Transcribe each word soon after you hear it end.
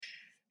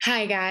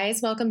Hi,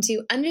 guys. Welcome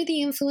to Under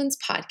the Influence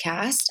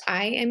podcast.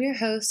 I am your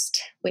host,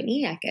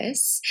 Whitney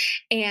Eckes,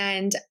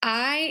 and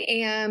I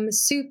am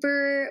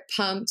super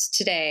pumped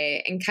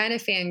today and kind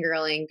of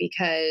fangirling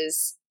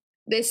because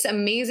this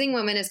amazing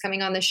woman is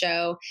coming on the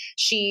show.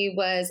 She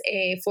was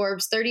a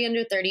Forbes 30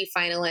 Under 30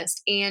 finalist,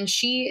 and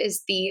she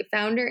is the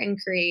founder and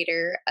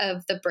creator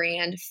of the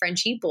brand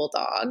Frenchy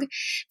Bulldog.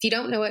 If you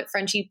don't know what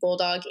Frenchy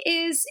Bulldog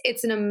is,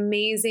 it's an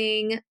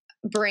amazing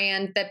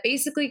brand that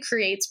basically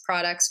creates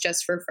products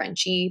just for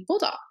Frenchy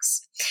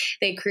bulldogs.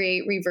 They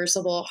create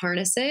reversible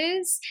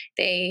harnesses,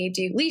 they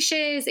do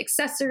leashes,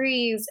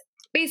 accessories,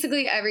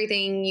 basically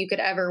everything you could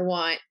ever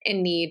want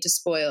and need to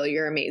spoil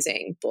your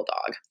amazing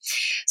bulldog.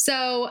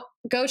 So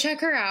go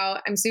check her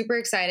out. I'm super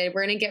excited.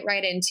 We're going to get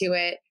right into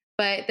it.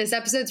 But this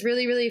episode's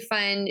really, really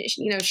fun.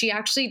 She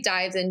actually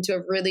dives into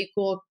a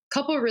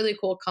couple of really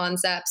cool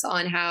concepts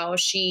on how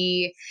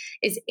she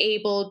is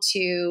able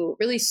to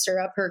really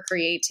stir up her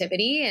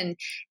creativity and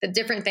the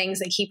different things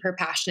that keep her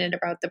passionate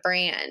about the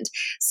brand.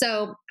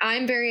 So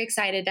I'm very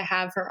excited to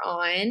have her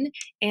on.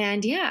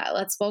 And yeah,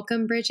 let's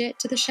welcome Bridget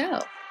to the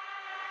show.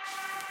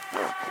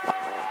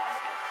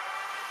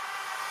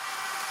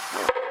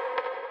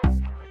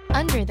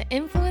 Under the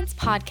Influence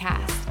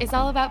podcast is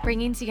all about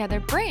bringing together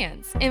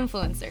brands,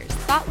 influencers,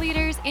 thought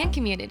leaders, and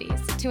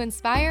communities to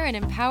inspire and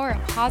empower a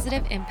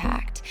positive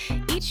impact.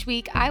 Each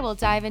week, I will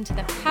dive into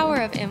the power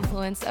of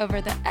influence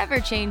over the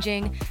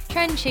ever-changing,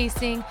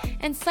 trend-chasing,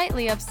 and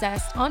slightly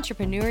obsessed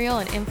entrepreneurial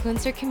and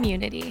influencer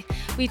community.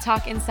 We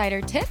talk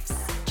insider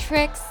tips,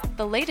 tricks,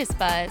 the latest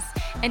buzz,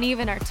 and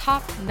even our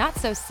top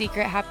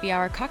not-so-secret happy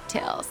hour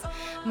cocktails.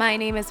 My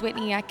name is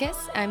Whitney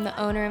Eckes. I'm the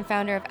owner and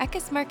founder of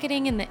Eckes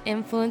Marketing and the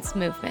Influence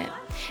Movement.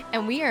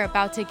 And we are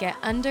about to get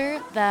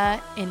under the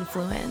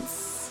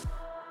influence.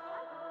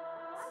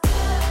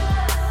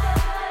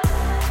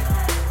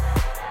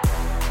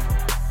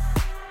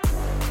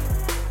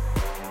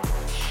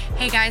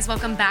 Hey guys,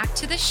 welcome back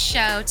to the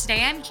show.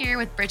 Today I'm here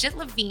with Bridget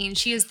Levine.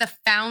 She is the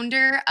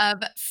founder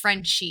of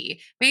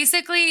Frenchy.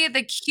 Basically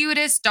the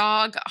cutest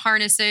dog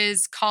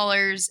harnesses,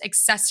 collars,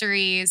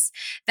 accessories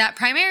that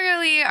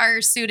primarily are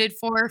suited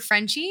for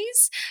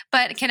Frenchies,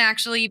 but can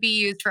actually be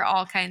used for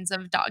all kinds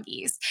of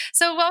doggies.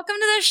 So welcome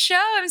to the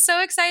show. I'm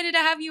so excited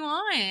to have you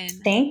on.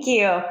 Thank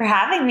you for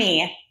having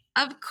me.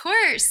 Of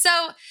course.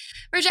 So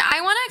Bridget, I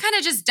want to kind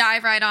of just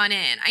dive right on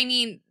in. I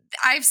mean,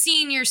 I've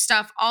seen your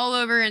stuff all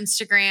over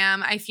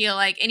Instagram. I feel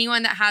like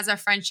anyone that has a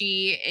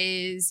Frenchie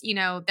is,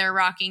 they're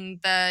rocking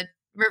the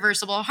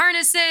reversible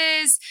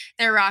harnesses,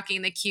 they're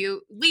rocking the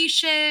cute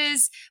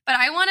leashes. But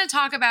I want to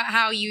talk about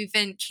how you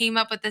even came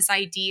up with this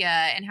idea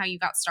and how you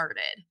got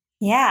started.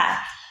 Yeah.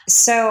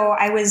 So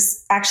I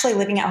was actually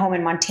living at home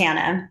in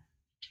Montana,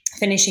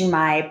 finishing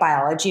my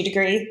biology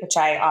degree, which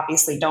I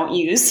obviously don't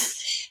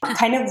use,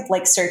 kind of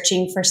like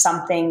searching for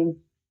something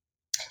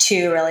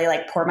to really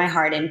like pour my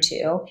heart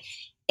into.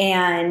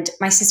 And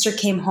my sister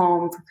came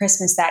home for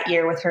Christmas that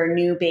year with her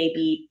new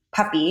baby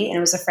puppy, and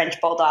it was a French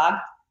bulldog.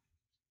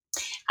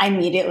 I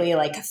immediately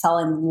fell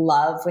in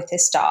love with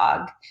this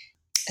dog.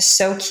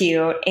 So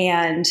cute.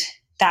 And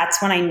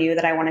that's when I knew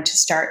that I wanted to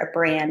start a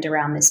brand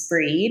around this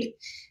breed.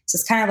 So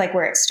it's kind of like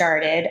where it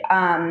started.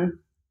 And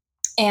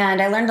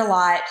I learned a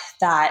lot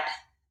that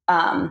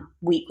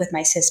week with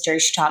my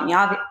sister. She taught me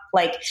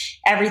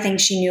everything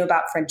she knew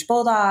about French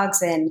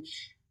bulldogs, and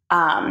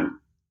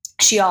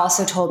she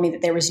also told me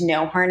that there was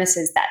no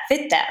harnesses that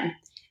fit them.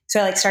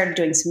 So I started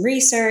doing some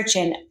research,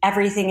 and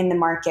everything in the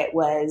market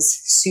was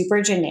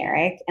super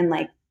generic and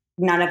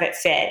none of it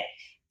fit.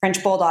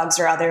 French bulldogs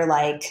are other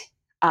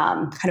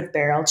kind of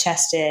barrel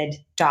chested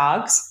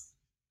dogs.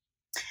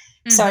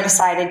 Mm-hmm. So I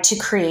decided to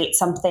create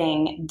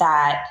something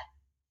that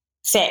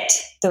fit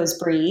those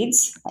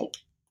breeds, like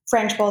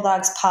French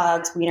bulldogs,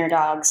 pugs, wiener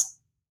dogs,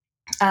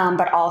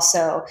 but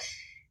also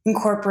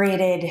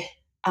incorporated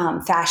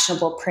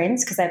fashionable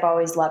prints, because I've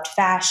always loved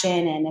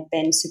fashion and have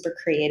been super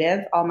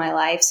creative all my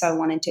life. So I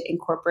wanted to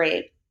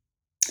incorporate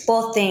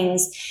both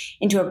things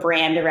into a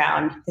brand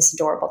around this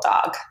adorable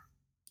dog.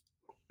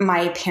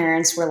 My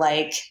parents were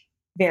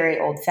very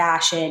old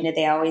fashioned.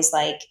 They always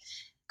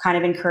kind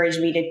of encouraged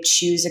me to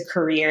choose a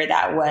career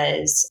that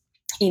was,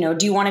 do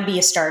you want to be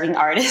a starving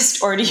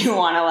artist or do you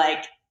want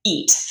to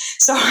eat?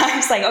 So I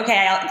was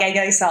okay, I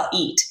guess I'll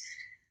eat.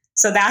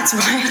 So that's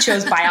why I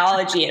chose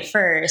biology at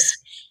first.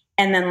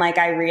 And then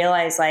I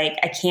realized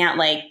I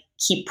can't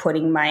keep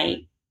putting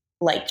my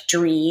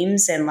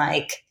dreams and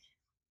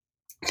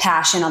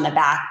passion on the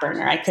back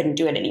burner. I couldn't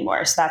do it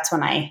anymore. So that's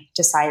when I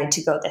decided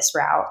to go this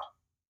route.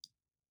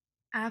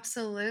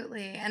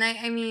 Absolutely. And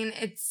I mean,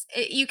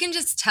 you can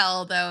just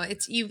tell though,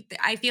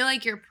 I feel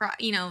like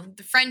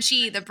the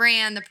Frenchy, the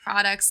brand, the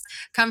products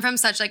come from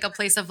such a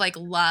place of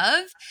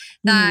love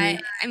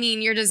that, I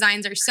mean, your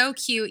designs are so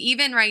cute,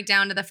 even right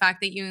down to the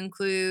fact that you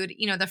include,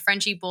 the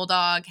Frenchy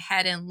Bulldog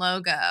head and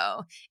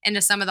logo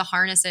into some of the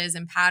harnesses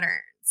and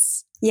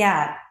patterns.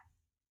 Yeah.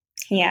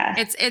 Yeah.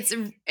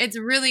 It's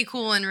really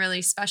cool and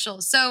really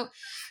special. So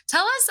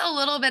tell us a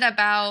little bit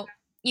about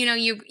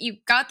you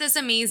got this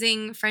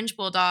amazing French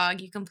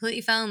bulldog, you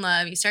completely fell in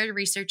love, you started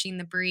researching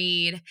the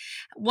breed.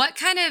 What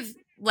kind of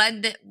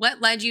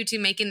what led you to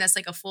making this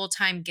like a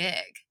full-time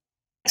gig?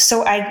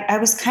 So I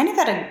was kind of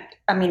at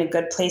a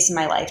good place in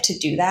my life to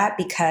do that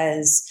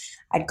because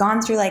I'd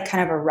gone through like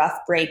kind of a rough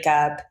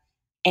breakup,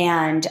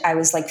 and I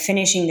was like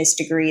finishing this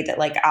degree that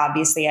like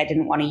obviously I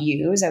didn't want to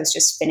use. I was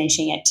just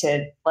finishing it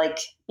to like,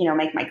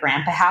 make my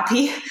grandpa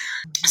happy.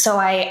 So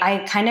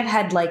I kind of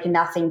had like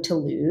nothing to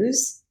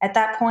lose at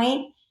that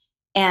point.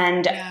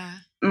 And Yeah.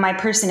 my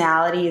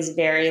personality is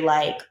very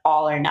like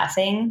all or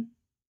nothing.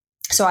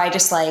 So I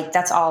just like,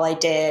 that's all I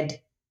did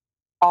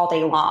all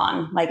day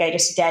long. Like I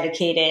just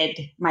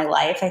dedicated my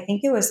life. I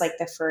think it was like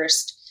the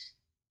first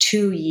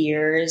 2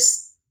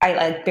 years, I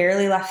like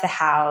barely left the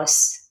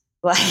house.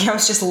 Like I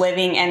was just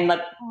living, and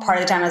like part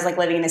of the time I was like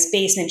living in this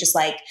basement, just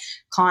like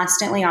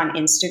constantly on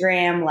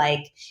Instagram,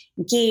 like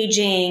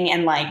engaging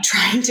and like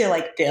trying to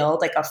like build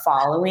like a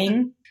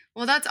following.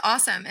 Well, that's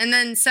awesome. And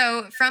then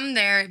so from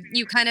there,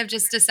 you kind of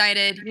just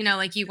decided,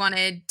 like you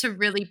wanted to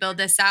really build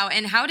this out.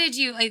 And how did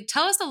you like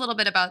tell us a little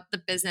bit about the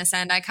business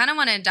end? I kind of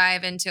want to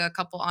dive into a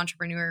couple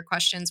entrepreneur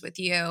questions with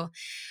you.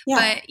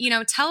 Yeah.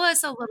 But, tell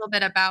us a little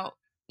bit about,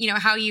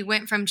 how you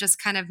went from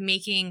just kind of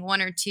making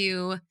one or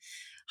two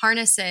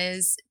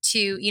harnesses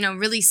to,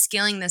 really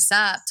scaling this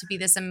up to be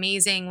this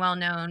amazing,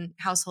 well-known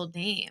household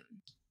name.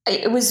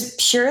 It was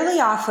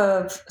purely off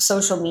of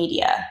social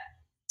media.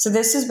 So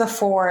this is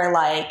before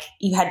like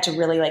you had to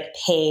really like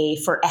pay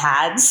for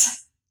ads.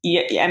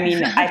 I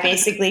mean, I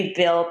basically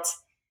built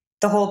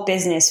the whole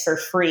business for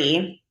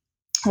free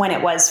when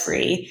it was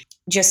free,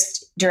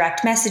 just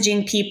direct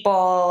messaging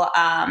people.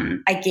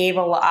 I gave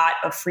a lot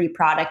of free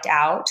product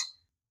out.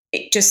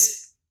 It just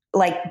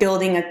like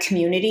building a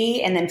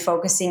community and then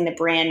focusing the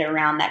brand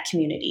around that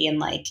community and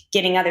like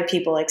getting other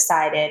people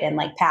excited and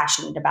like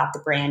passionate about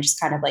the brand, just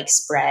kind of like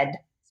spread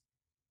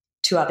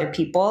to other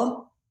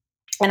people.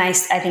 And I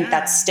think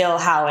that's still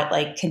how it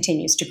like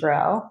continues to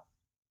grow,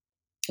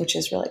 which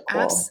is really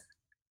cool.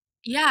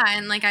 Yeah.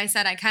 And like I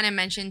said, I kind of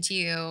mentioned to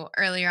you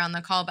earlier on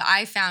the call, but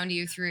I found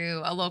you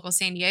through a local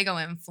San Diego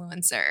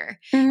influencer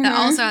that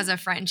also has a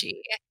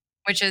Frenchie,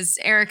 which is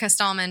Erica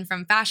Stallman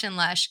from Fashion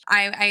Lush.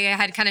 I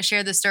had kind of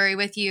shared the story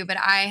with you, but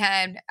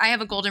I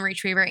have a golden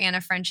retriever and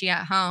a Frenchie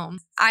at home.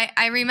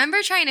 I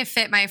remember trying to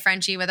fit my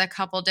Frenchie with a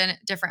couple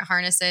different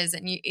harnesses,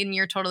 and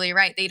you're totally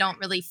right. They don't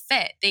really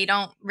fit. They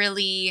don't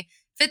really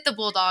fit the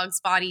bulldog's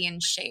body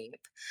and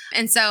shape.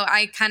 And so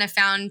I kind of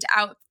found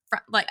out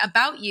like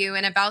about you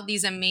and about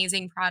these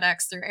amazing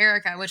products through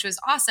Erica, which was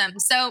awesome.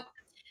 So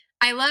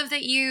I love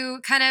that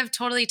you kind of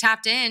totally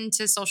tapped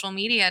into social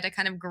media to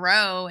kind of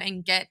grow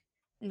and get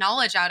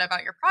knowledge out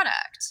about your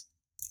product.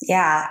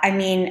 Yeah. I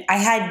mean, I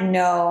had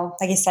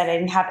like I said, I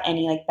didn't have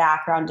any like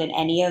background in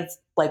any of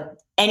like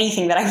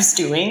anything that I was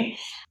doing.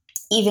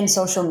 Even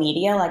social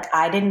media, like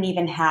I didn't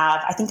even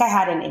I think I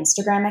had an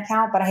Instagram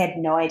account, but I had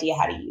no idea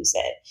how to use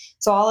it.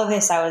 So all of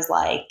this, I was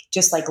like,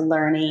 just like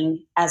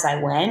learning as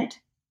I went.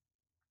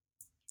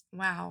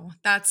 Wow.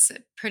 That's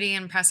pretty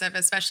impressive,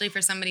 especially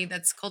for somebody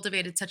that's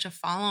cultivated such a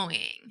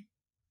following.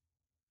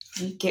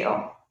 Thank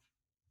you.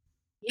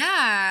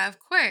 Yeah, of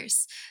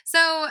course.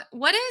 So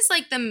what is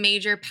like the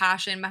major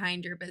passion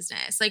behind your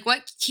business? Like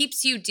what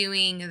keeps you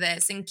doing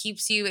this and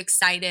keeps you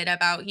excited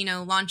about,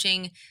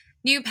 launching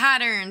new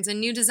patterns and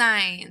new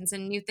designs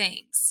and new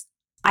things?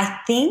 I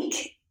think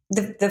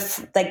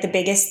the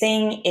biggest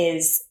thing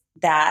is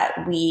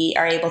that we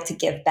are able to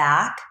give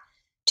back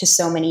to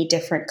so many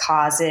different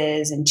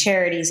causes and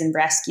charities and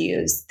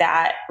rescues.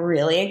 That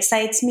really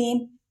excites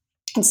me.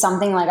 It's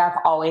something like I've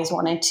always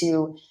wanted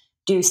to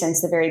do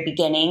since the very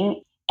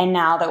beginning. And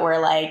now that we're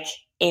like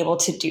able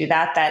to do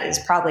that, that is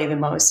probably the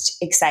most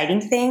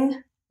exciting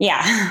thing.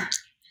 Yeah.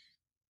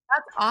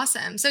 That's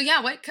awesome. So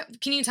yeah, what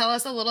can you tell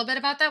us a little bit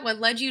about that? What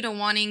led you to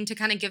wanting to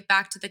kind of give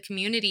back to the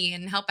community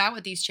and help out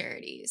with these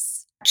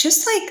charities?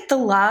 Just like the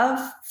love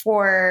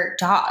for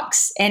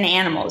dogs and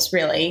animals,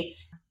 really.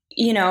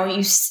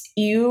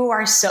 You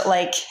are so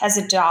like, as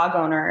a dog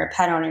owner or a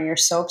pet owner, you're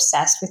so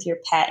obsessed with your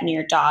pet and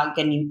your dog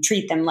and you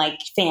treat them like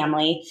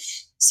family.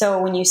 So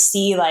when you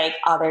see like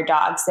other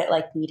dogs that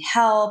like need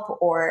help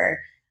or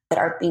that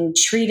are being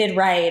treated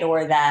right,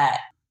 or that,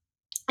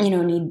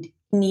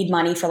 need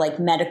money for like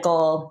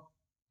medical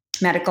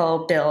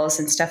bills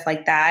and stuff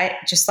like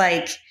that, just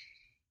like,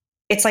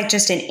 it's like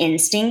just an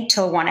instinct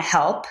to want to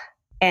help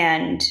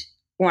and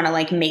want to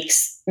like make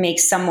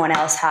someone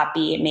else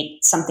happy and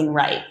make something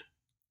right.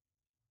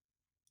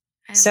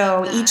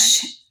 So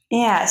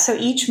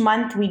each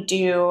month we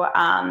do,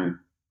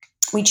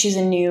 we choose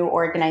a new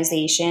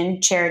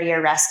organization, charity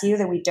or rescue,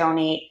 that we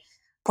donate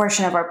a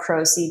portion of our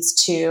proceeds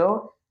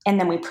to. And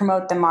then we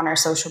promote them on our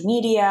social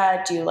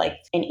media, do like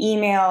an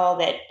email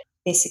that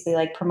basically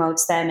like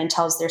promotes them and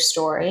tells their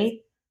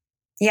story.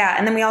 Yeah.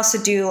 And then we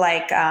also do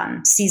like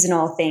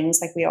seasonal things.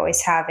 Like we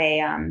always have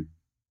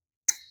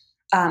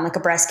like a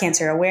breast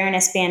cancer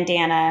awareness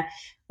bandana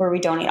where we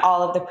donate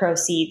all of the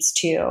proceeds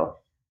to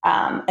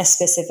a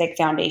specific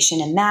foundation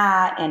in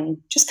that, and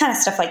just kind of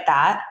stuff like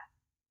that.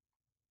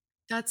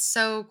 That's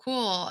so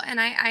cool. And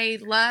I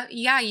love,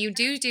 yeah, you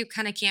do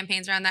kind of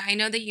campaigns around that. I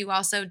know that you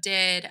also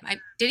didn't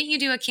you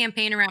do a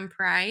campaign around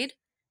Pride?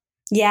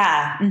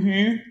 Yeah.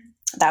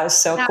 That was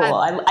so Yeah, cool.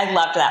 I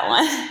loved that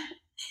one.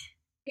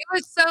 it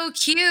was so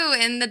cute.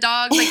 And the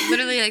dogs, like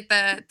literally like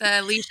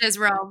the leashes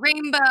were all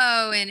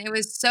rainbow and it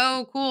was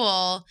so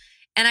cool.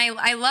 And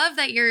I love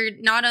that you're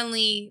not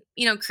only,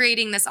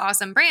 creating this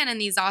awesome brand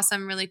and these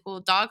awesome, really cool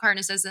dog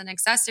harnesses and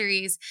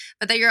accessories,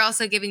 but that you're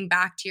also giving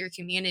back to your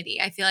community.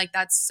 I feel like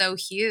that's so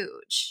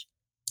huge.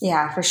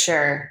 Yeah, for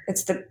sure.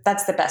 That's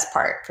the best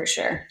part for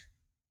sure.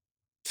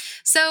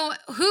 So,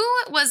 who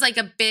was like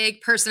a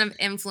big person of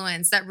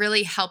influence that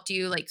really helped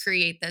you like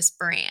create this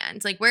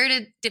brand? Like,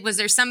 was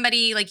there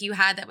somebody like you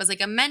had that was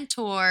like a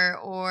mentor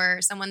or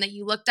someone that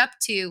you looked up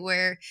to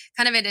where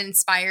kind of it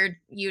inspired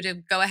you to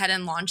go ahead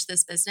and launch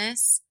this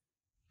business?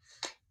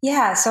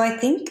 Yeah, so I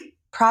think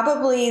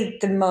probably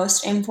the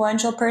most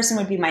influential person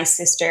would be my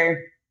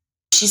sister.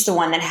 She's the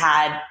one that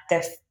had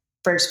the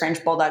first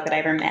French bulldog that I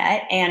ever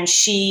met. And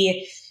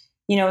she,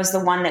 was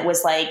the one that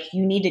was like,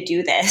 you need to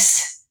do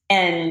this.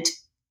 And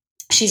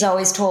she's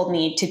always told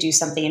me to do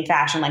something in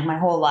fashion like my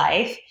whole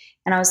life.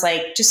 And I was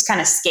like, just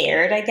kind of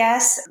scared, I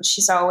guess.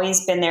 She's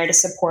always been there to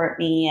support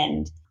me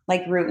and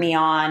like root me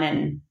on.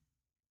 And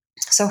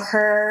so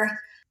her,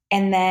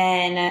 and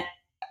then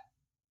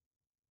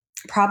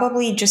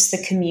probably just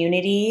the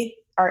community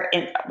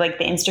like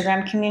the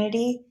Instagram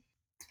community,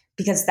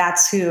 because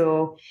that's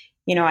who,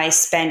 I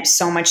spent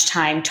so much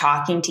time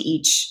talking to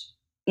each,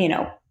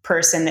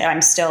 person that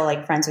I'm still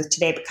like friends with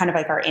today, but kind of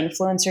like our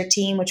influencer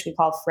team, which we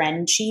call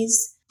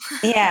Friendshies.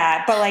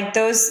 Yeah. But like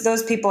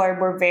those people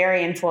were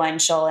very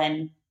influential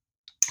and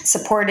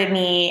supported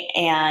me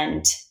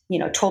and,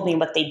 told me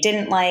what they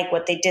didn't like,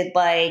 what they did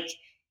like,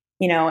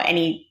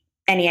 any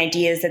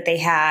ideas that they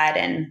had.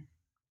 And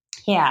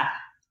yeah.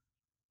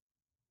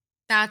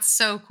 That's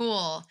so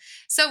cool.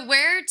 So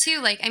where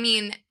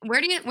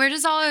where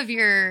does all of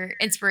your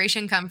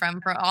inspiration come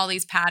from for all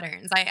these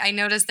patterns? I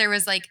noticed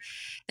there's like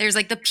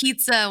the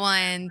pizza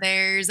one,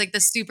 there's like the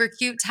super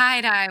cute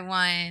tie-dye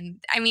one.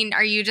 I mean,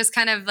 are you just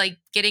kind of like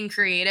getting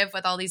creative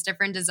with all these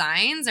different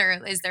designs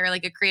or is there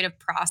like a creative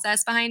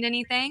process behind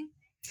anything?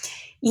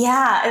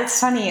 Yeah, it's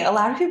funny. A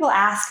lot of people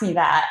ask me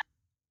that.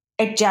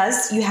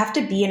 You have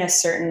to be in a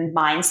certain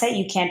mindset.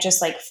 You can't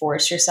just like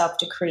force yourself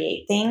to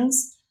create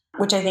things,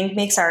 which I think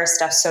makes our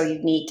stuff so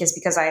unique is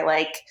because I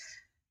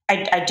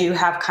do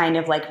have kind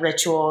of like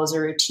rituals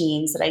or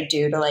routines that I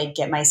do to like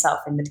get myself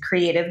into the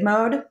creative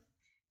mode.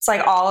 It's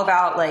like all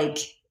about like,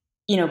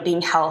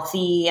 being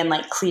healthy and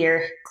like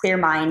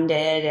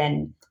clear-minded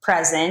and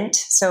present.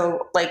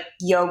 So like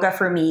yoga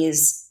for me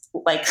is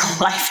like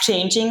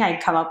life-changing. I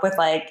come up with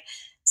like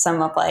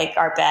some of like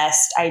our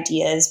best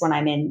ideas when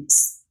I'm in,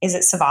 is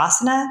it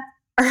Savasana?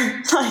 Or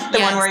like the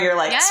one where you're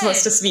like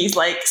supposed to be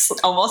like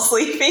almost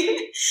sleeping.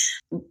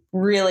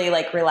 Really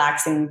like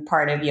relaxing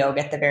part of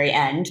yoga at the very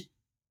end.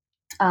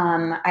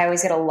 I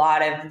always get a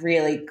lot of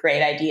really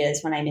great ideas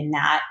when I'm in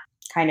that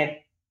kind of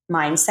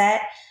mindset.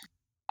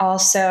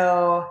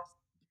 Also,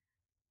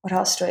 what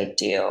else do I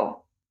do?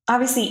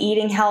 Obviously,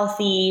 eating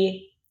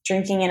healthy,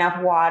 drinking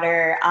enough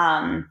water.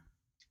 I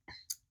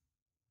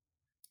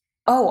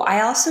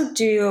also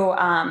do.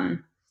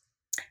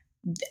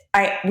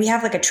 We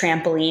have like a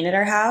trampoline at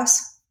our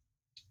house.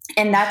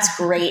 And that's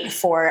great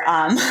for,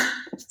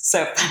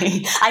 so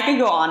funny. I can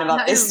go on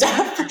about this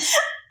stuff.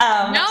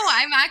 No,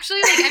 I'm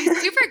actually like, I'm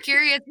super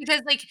curious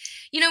because like,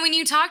 when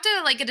you talk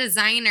to like a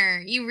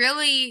designer,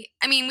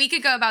 we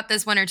could go about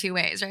this one or two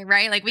ways,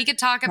 right? Like we could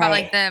talk about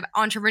like the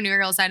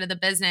entrepreneurial side of the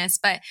business,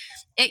 but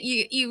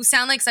you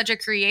sound like such a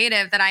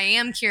creative that I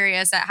am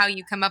curious at how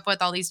you come up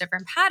with all these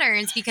different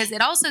patterns because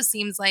it also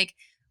seems like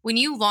when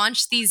you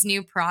launch these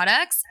new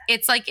products,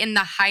 it's like in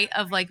the height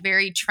of like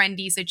very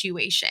trendy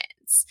situations.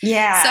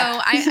 Yeah.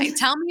 So I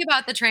tell me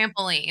about the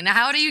trampoline.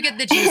 How do you get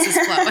the juices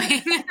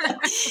flowing?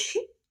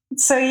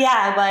 So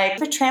yeah, like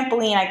the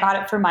trampoline, I got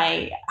it for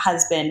my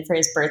husband for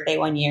his birthday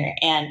one year.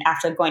 And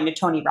after going to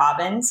Tony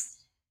Robbins,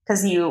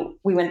 because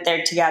we went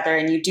there together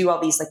and you do all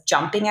these like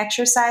jumping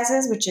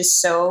exercises, which is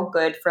so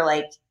good for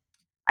like,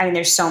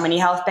 there's so many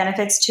health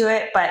benefits to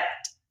it. But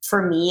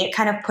for me, it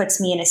kind of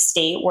puts me in a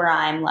state where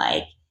I'm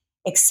like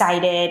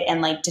excited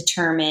and like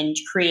determined,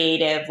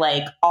 creative,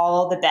 like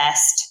all the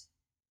best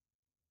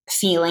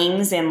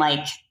feelings and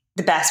like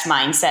the best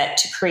mindset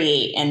to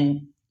create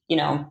and,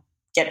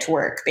 get to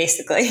work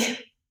basically.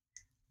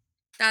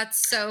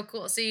 That's so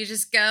cool. So you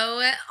just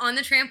go on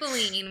the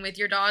trampoline with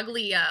your dog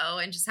Leo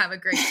and just have a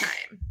great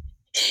time.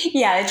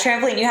 Yeah, the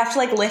trampoline, you have to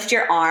like lift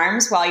your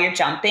arms while you're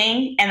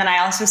jumping. And then I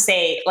also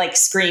say like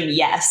scream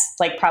yes,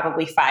 like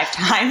probably 5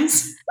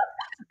 times.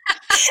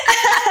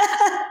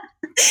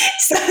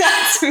 So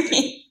that's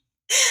me.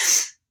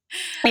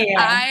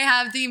 Yeah. I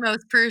have the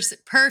most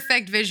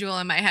perfect visual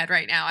in my head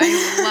right now.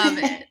 I love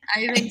it.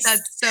 I think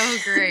that's so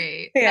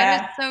great. Yeah.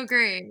 That is so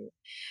great.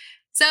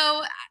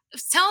 So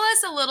tell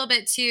us a little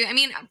bit too.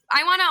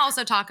 I want to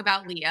also talk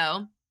about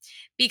Leo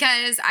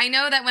Because I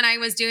know that when I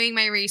was doing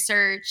my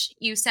research,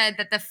 you said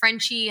that the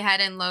Frenchie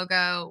head and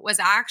logo was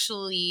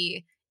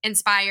actually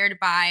inspired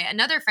by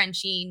another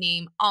Frenchie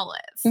named Olive.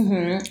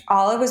 Mm-hmm.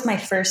 Olive was my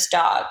first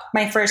dog,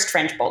 my first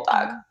French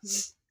bulldog.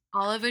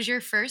 Olive was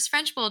your first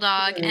French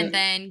bulldog, and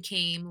then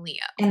came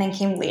Leo. And then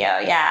came Leo,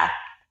 yeah.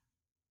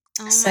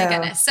 Oh my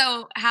goodness.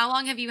 So how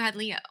long have you had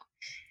Leo?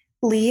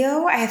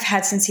 Leo I have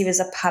had since he was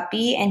a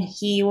puppy, and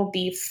he will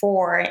be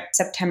 4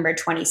 September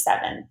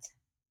 27th.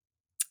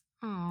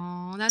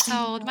 Oh, that's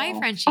how old my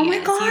Frenchie Oh my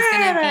is. God. He's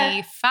going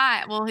to be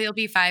 5. Well, he'll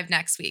be 5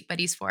 next week, but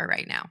he's 4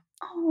 right now.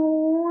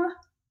 Oh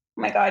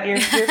my God, your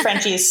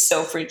Frenchie is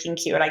so freaking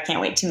cute. I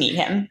can't wait to meet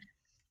him.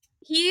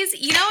 He's,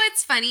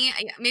 it's funny.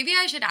 Maybe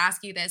I should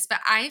ask you this, but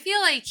I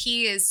feel like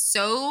he is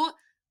so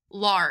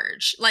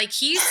large. Like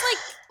he's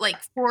like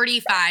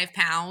 45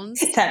 pounds.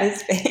 That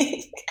is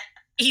big.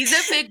 He's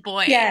a big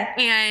boy. Yeah.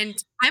 And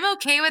I'm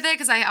okay with it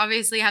because I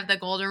obviously have the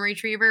golden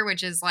retriever,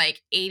 which is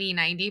like 80,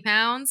 90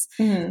 pounds.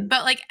 Mm-hmm.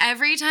 But like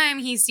every time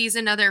he sees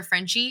another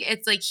Frenchie,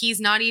 it's like he's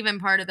not even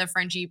part of the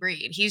Frenchie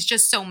breed. He's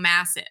just so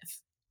massive.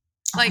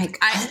 Like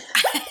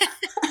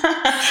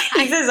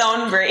he's his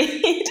own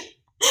breed.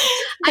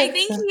 I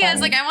think so he is.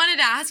 Like I wanted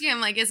to ask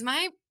him, like, is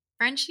my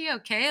Frenchie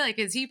okay? Like,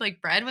 is he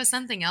like bred with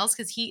something else?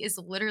 Because he is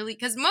literally,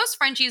 because most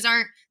Frenchies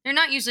they're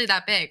not usually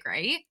that big,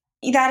 right?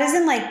 That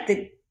isn't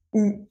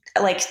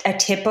like a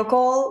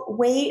typical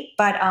weight,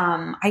 but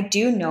I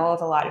do know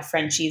of a lot of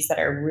Frenchies that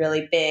are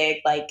really big,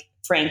 like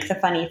Frank the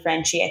funny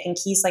Frenchie. I think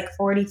he's like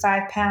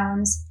 45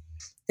 pounds.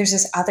 There's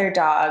this other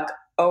dog,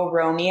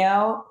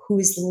 Romeo,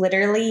 who's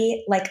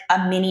literally like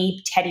a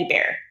mini teddy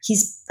bear.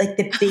 He's like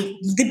the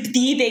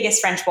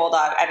biggest French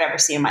bulldog I've ever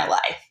seen in my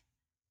life.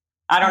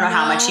 I don't know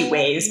how much he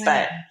weighs,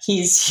 but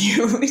he's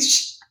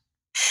huge.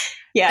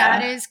 Yeah.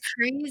 That is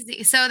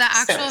crazy. So the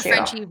actual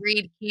Frenchie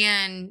breed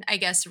can, I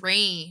guess,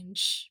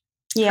 range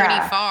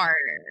pretty far.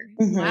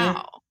 Mm-hmm.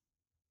 Wow.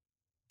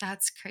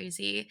 That's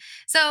crazy.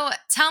 So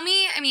tell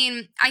me, I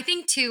mean, I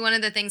think too, one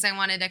of the things I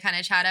wanted to kind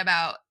of chat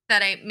about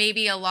that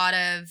maybe a lot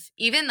of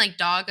even like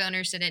dog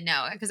owners didn't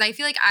know, because I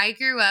feel like I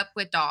grew up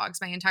with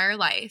dogs my entire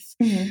life.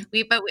 Mm-hmm.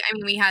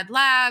 We had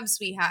labs,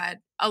 we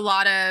had a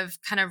lot of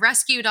kind of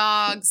rescue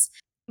dogs.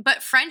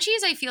 But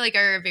Frenchies, I feel like,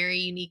 are a very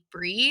unique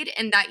breed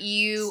in that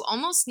you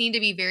almost need to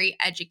be very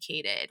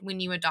educated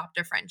when you adopt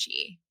a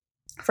Frenchie.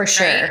 For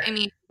sure. Right? I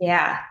mean,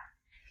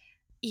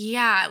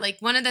 yeah, like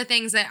one of the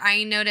things that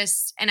I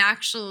noticed, and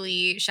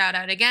actually shout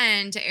out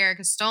again to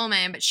Erica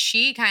Stolman, but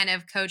she kind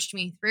of coached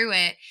me through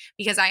it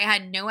because I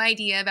had no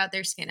idea about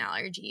their skin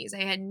allergies.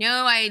 I had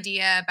no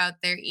idea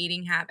about their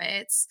eating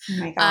habits. Oh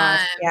my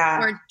gosh,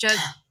 yeah. Or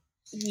just,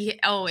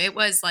 it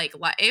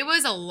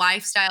was a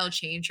lifestyle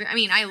changer. I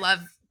mean, I love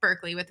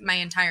Berkeley with my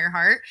entire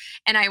heart,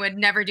 and I would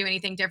never do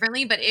anything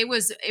differently, but it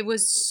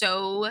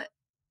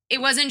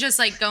wasn't just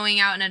like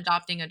going out and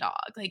adopting a dog.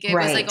 Like it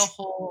was like a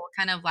whole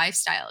kind of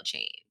lifestyle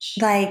change.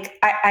 Like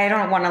I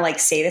don't want to like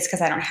say this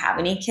because I don't have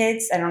any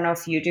kids. I don't know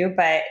if you do,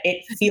 but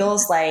it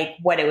feels like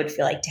what it would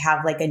feel like to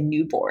have like a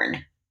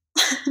newborn.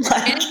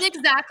 It's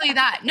exactly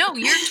that. No,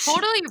 you're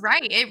totally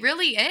right. It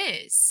really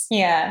is.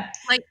 Yeah.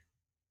 Like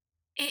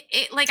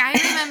it like I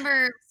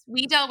remember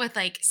we dealt with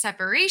like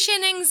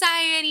separation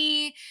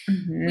anxiety.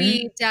 Mm-hmm.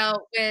 We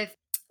dealt with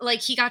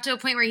like he got to a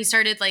point where he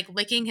started like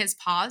licking his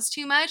paws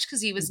too much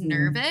because he was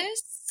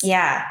nervous.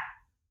 Yeah.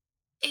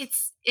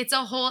 It's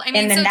a whole, I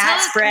mean, and then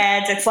that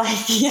spreads. It's like,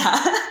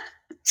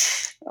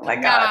 oh my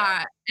God.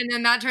 Yeah. And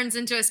then that turns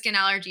into a skin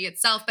allergy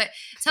itself. But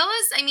tell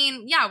us, I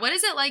mean, what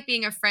is it like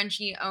being a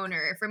Frenchie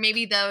owner for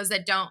maybe those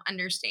that don't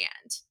understand?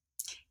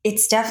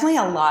 It's definitely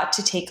a lot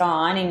to take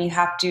on, and you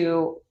have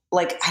to,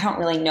 like, I don't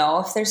really know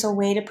if there's a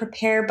way to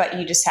prepare, but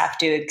you just have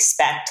to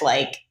expect,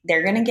 like,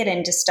 they're going to get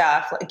into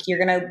stuff. Like,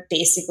 you're going to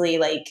basically,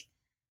 like,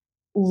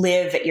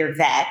 live at your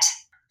vet.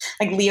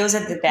 Like, Leo's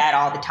at the vet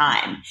all the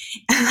time.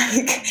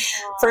 Like,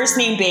 first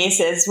name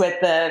basis with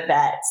the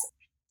vets.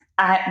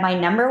 My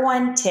number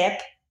one tip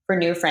for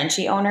new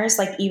Frenchie owners,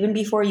 like, even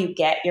before you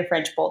get your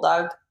French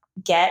Bulldog,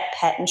 get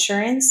pet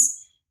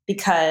insurance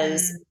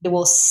because it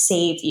will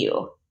save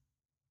you.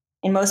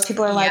 And most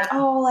people are like,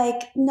 oh,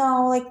 like,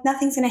 no, like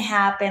nothing's going to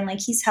happen.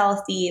 Like he's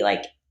healthy.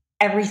 Like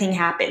everything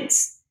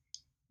happens,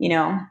 you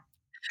know?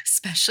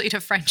 Especially to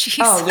Frenchies.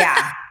 Oh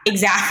yeah,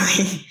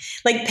 exactly.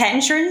 Like pet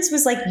insurance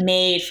was like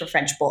made for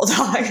French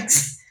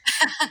Bulldogs.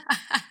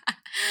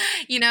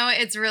 You know,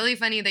 it's really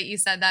funny that you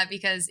said that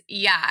because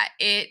I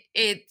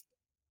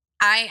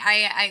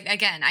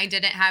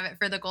didn't have it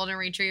for the golden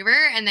retriever.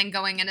 And then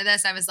going into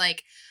this, I was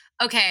like,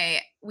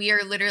 okay, we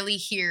are literally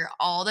here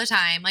all the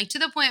time. Like to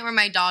the point where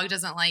my dog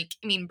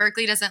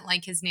Berkeley doesn't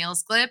like his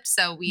nails clipped.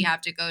 So we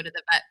have to go to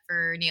the vet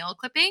for nail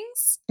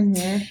clippings.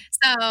 Mm-hmm.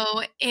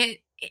 So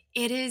it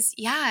is,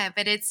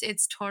 but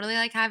it's totally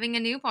like having a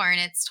newborn.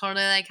 It's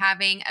totally like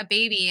having a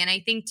baby. And I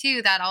think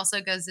too, that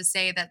also goes to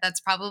say that that's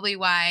probably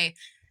why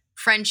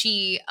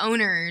Frenchie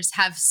owners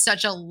have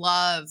such a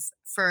love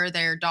for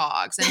their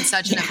dogs and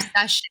such an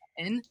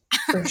obsession.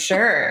 For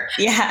sure.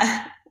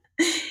 Yeah.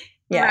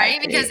 Yeah.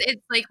 Right. Because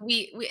it's like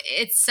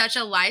it's such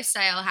a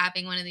lifestyle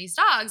having one of these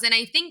dogs. And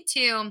I think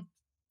too,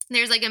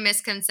 there's like a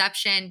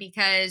misconception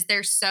because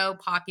they're so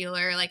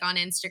popular like on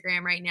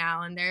Instagram right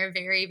now and they're a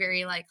very,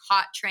 very like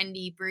hot,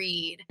 trendy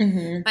breed.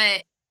 Mm-hmm.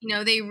 But,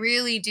 they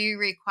really do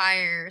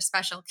require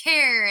special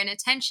care and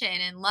attention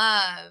and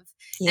love.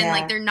 Yeah. And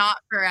like they're not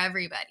for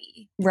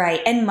everybody.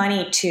 Right. And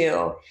money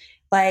too.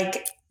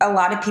 Like a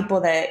lot of people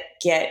that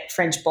get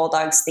French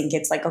bulldogs think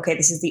it's like, okay,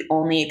 this is the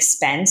only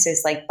expense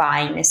is like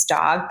buying this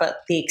dog. But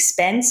the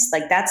expense,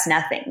 like that's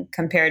nothing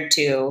compared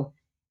to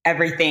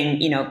everything,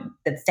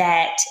 the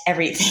vet,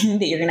 everything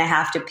that you're going to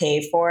have to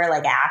pay for,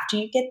 like after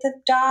you get the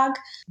dog,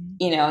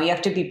 you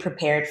have to be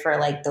prepared for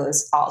like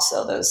those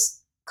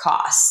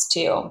costs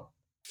too.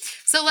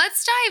 So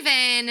let's dive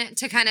in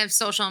to kind of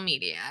social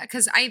media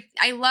because I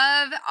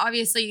love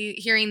obviously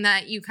hearing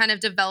that you kind of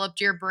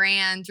developed your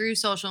brand through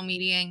social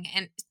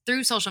media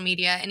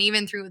and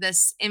even through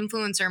this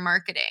influencer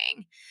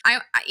marketing.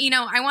 I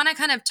want to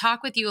kind of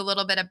talk with you a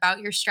little bit about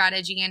your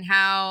strategy and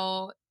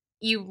how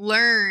you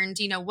learned,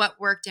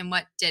 what worked and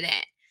what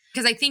didn't.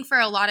 Because I think for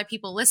a lot of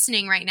people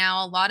listening right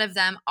now, a lot of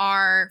them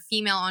are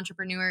female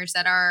entrepreneurs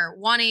that are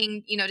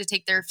wanting, to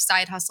take their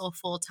side hustle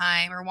full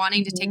time or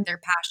wanting to take their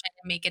passion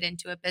and make it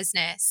into a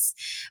business.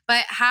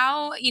 But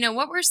how,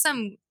 what were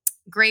some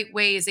great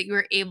ways that you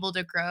were able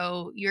to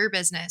grow your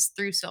business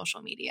through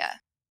social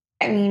media?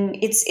 I mean,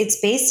 it's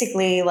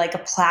basically like a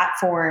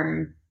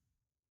platform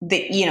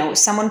that,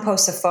 someone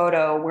posts a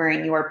photo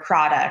wearing your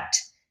product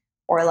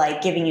or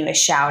like giving you a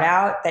shout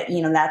out that,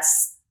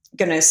 that's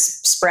going to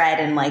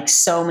spread and like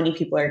so many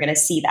people are going to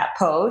see that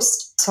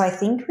post. So I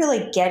think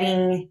really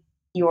getting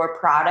your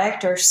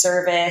product or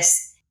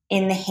service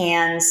in the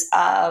hands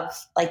of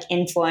like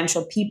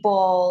influential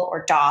people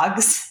or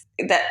dogs,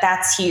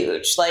 that's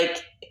huge.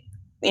 Like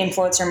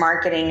influencer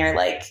marketing or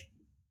like,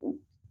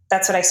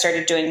 that's what I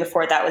started doing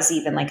before that was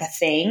even like a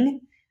thing.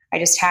 I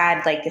just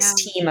had like this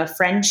team of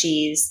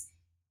Frenchies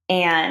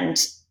and,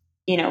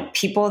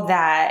 people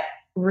that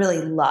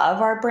really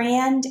love our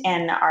brand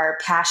and are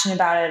passionate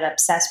about it,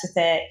 obsessed with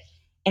it.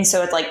 And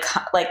so it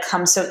like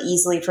comes so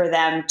easily for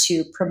them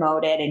to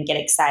promote it and get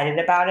excited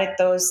about it.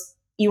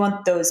 You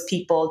want those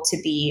people to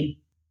be,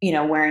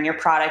 wearing your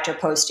product or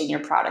posting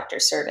your product or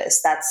service.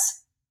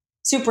 That's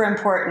super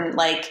important.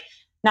 Like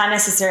not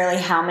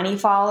necessarily how many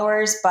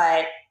followers,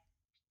 but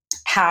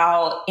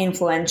how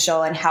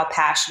influential and how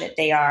passionate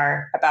they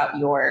are about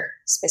your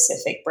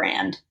specific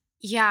brand.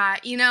 Yeah.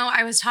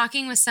 I was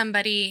talking with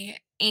somebody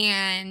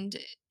and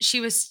she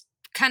was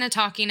kind of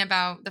talking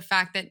about the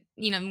fact that,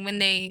 when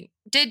they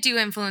did do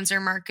influencer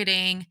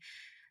marketing,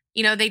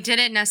 they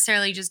didn't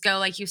necessarily just go,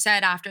 like you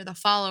said, after the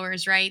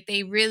followers, right?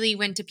 They really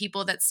went to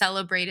people that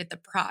celebrated the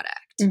product.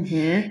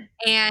 Mm-hmm.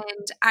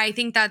 And I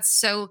think that's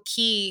so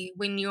key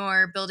when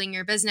you're building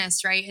your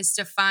business, right? Is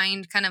to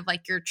find kind of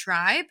like your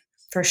tribe.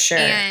 For sure.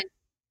 And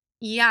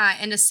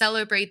to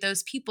celebrate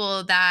those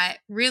people that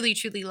really,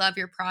 truly love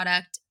your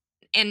product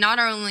and not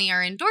only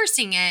are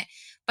endorsing it,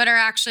 but are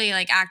actually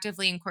like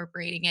actively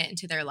incorporating it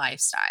into their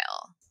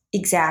lifestyle.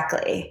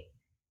 Exactly.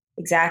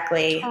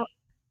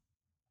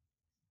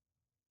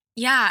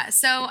 Yeah.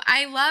 So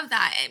I love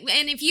that.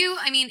 And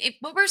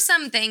what were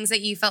some things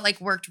that you felt like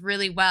worked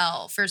really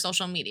well for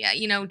social media?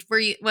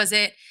 Was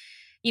it,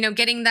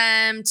 getting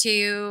them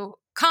to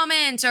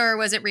comment or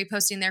was it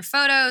reposting their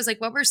photos?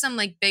 Like what were some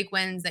like big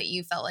wins that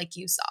you felt like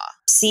you saw?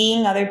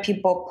 Seeing other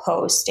people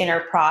post in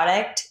our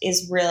product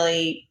is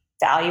really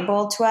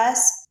valuable to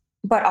us,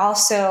 but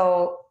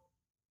also,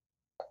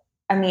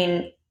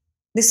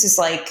 this is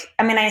like,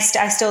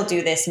 I still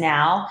do this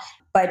now,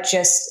 but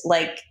just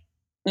like,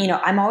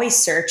 I'm always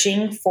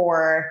searching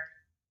for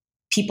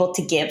people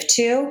to give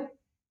to.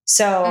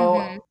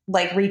 So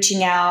like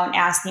reaching out,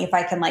 asking if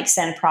I can like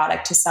send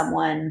product to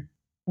someone,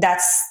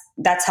 that's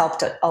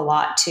helped a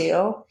lot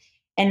too.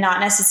 And not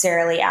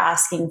necessarily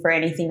asking for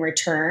anything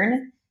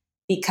return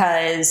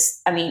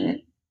because I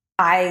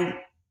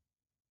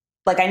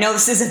know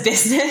this is a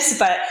business,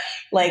 but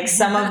like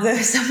some of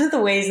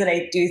the ways that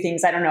I do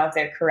things, I don't know if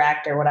they're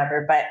correct or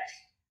whatever, but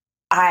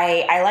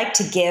I like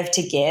to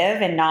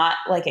give and not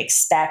like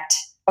expect,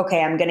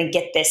 okay, I'm going to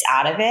get this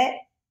out of it.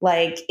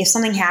 Like if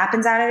something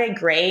happens out of it,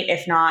 great.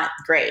 If not,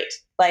 great.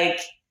 Like,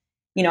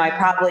 I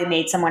probably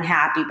made someone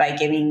happy by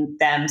giving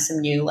them some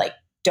new like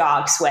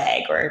dog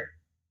swag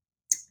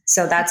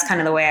so that's kind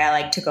of the way I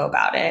like to go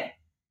about it.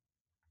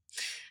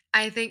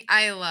 I think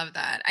I love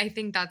that. I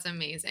think that's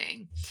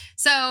amazing.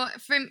 So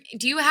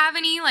do you have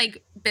any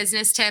like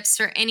business tips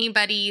for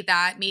anybody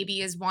that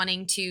maybe is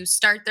wanting to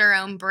start their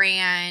own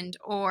brand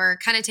or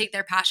kind of take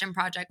their passion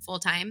project full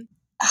time?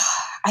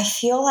 I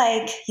feel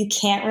like you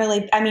can't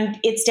really,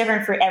 it's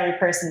different for every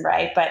person,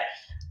 right? But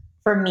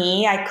for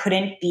me, I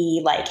couldn't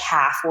be like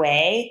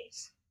halfway.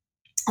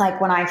 Like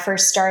when I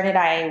first started,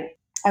 I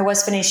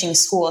was finishing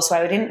school, so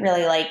I didn't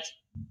really like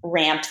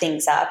ramp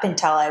things up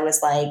until I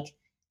was like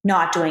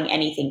not doing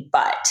anything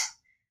but.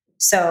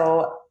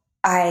 So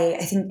I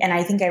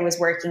think I was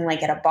working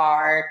like at a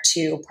bar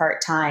too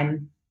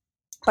part-time,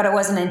 but it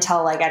wasn't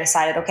until like I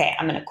decided, okay,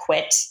 I'm going to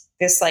quit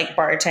this like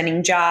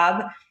bartending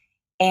job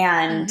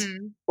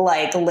and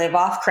like live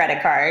off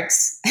credit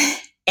cards.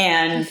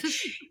 And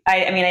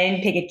I mean, I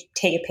didn't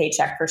take a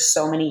paycheck for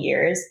so many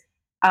years.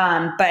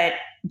 But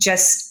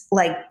just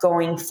like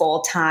going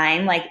full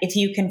time, like if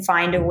you can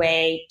find a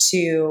way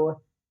to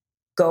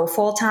go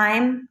full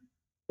time,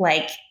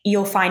 like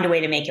you'll find a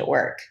way to make it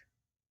work.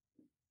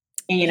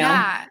 You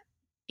know?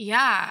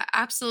 Yeah,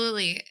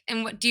 absolutely.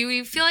 And what do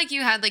you feel like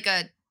you had like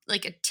a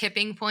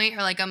tipping point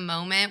or like a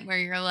moment where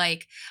you're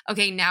like,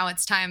 okay, now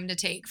it's time to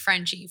take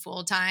Frenchie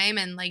full time,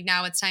 and like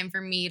now it's time for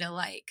me to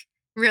like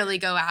really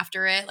go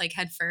after it like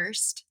head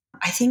first?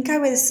 I think I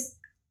was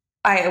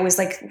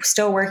like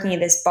still working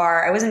at this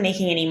bar. I wasn't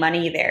making any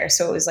money there,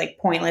 so it was like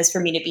pointless for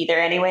me to be there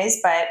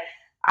anyways. But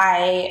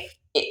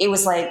it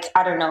was like,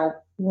 I don't know,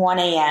 1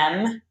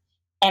 a.m.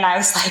 and I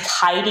was like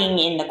hiding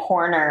in the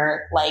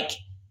corner, like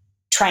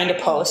trying to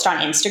post on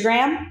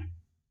Instagram,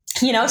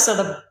 you know,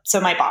 so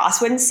my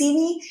boss wouldn't see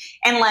me.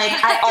 And like,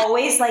 I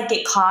always like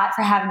get caught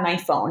for having my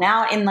phone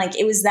out. And like,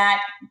 it was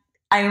that,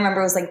 I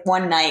remember it was like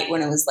one night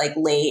when it was like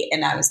late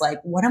and I was like,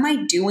 what am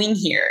I doing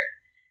here?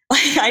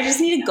 Like, I just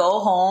need to go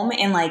home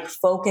and like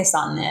focus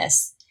on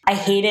this. I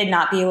hated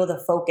not being able to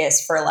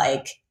focus for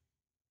like,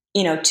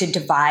 you know, to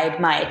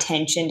divide my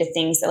attention to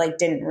things that like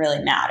didn't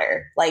really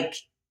matter, like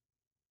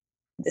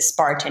this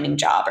bartending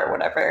job or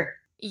whatever.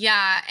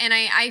 Yeah. And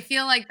I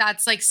feel like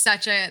that's like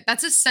such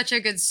a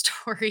good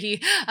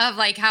story of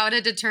like how to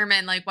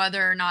determine like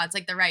whether or not it's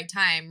like the right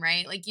time,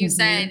 right? Like you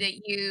said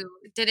that you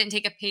didn't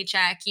take a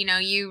paycheck, you know,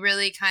 you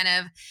really kind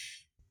of,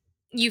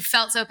 you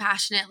felt so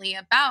passionately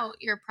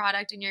about your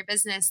product and your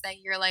business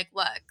that you're like,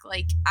 look,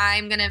 like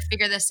I'm going to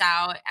figure this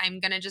out. I'm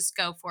going to just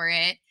go for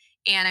it.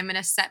 And I'm going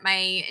to set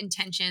my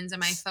intentions and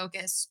my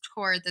focus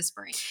toward this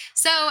brand.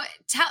 So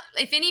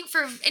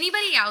for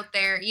anybody out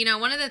there, you know,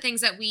 one of the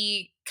things that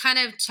we kind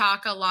of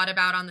talk a lot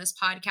about on this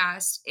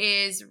podcast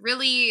is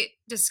really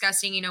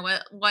discussing, you know,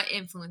 what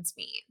influence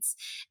means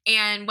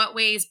and what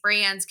ways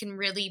brands can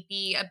really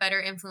be a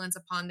better influence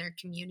upon their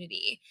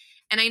community.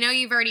 And I know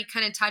you've already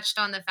kind of touched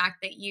on the fact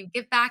that you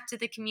give back to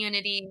the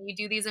community and you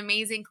do these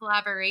amazing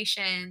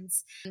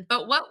collaborations.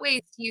 But what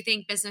ways do you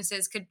think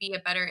businesses could be a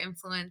better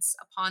influence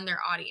upon their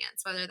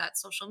audience, whether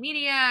that's social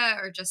media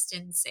or just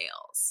in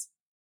sales?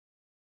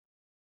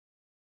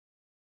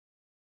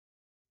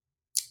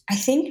 I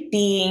think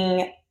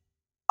being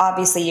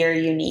obviously your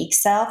unique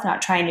self,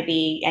 not trying to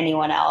be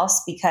anyone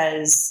else,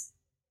 because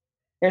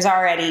there's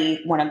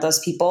already one of those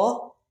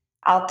people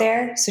out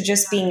there. So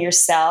just being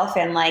yourself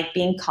and like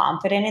being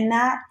confident in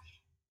that,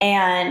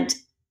 and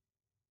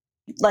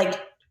like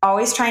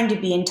always trying to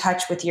be in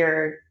touch with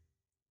your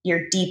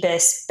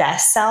deepest,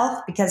 best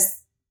self,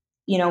 because,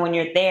 you know, when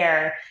you're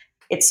there,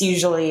 it's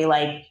usually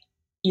like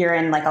you're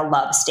in like a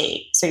love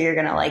state. So you're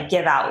going to like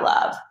give out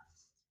love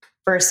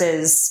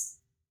versus,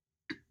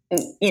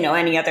 you know,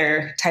 any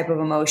other type of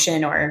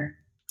emotion or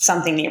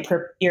something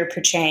that you're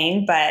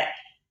portraying. But,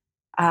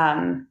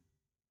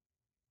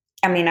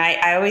 I mean,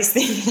 I always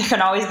think there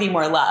can always be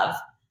more love.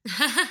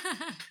 I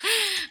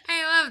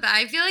love that.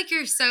 I feel like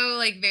you're so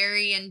like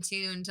very in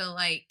tune to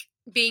like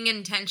being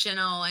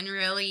intentional and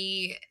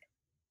really,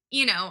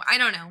 you know, I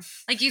don't know,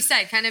 like you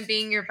said, kind of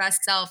being your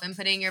best self and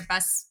putting your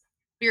best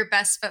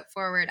foot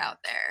forward out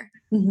there.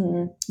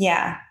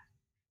 Yeah.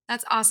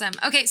 That's awesome.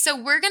 Okay, so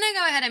we're going to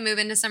go ahead and move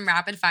into some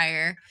rapid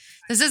fire.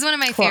 This is one of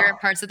my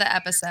favorite parts of the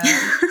episode.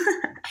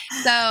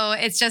 So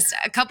it's just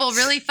a couple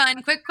really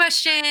fun, quick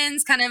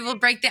questions, kind of will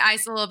break the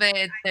ice a little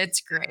bit.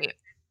 It's great.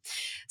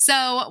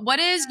 So what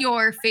is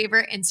your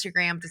favorite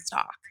Instagram to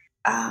stalk?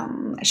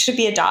 Should it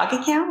be a dog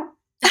account?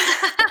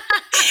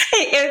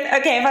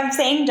 If I'm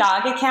saying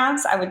dog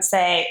accounts, I would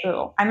say,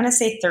 I'm going to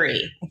say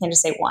 3. I can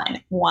just say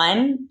one.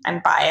 One,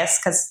 I'm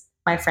biased because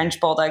my French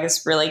bulldog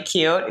is really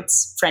cute.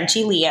 It's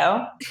Frenchie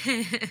Leo.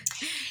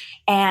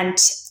 And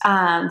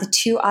the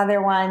 2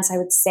 other ones, I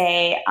would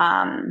say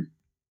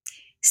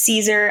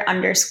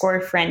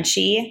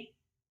Caesar_Frenchie.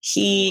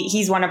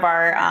 He's one of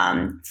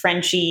our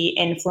Frenchie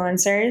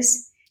influencers.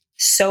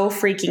 So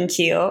freaking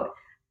cute.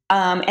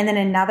 And then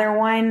another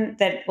one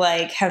that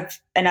like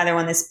another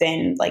one that's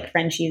been like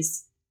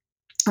Frenchie's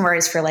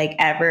words for like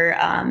ever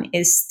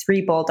is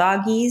 3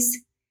 Bulldoggies.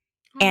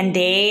 And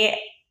the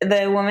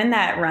woman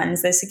that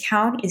runs this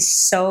account is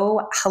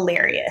so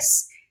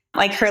hilarious.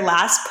 Like her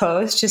last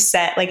post just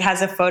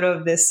has a photo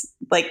of this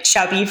like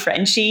chubby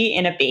Frenchie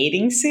in a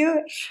bathing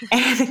suit.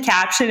 And the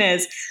caption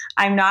is,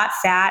 "I'm not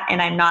fat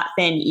and I'm not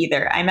thin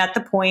either. I'm at the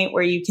point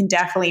where you can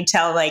definitely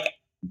tell like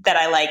that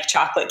I like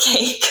chocolate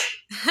cake."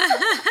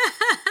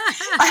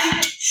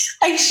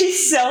 like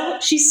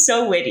she's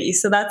so witty.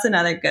 So that's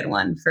another good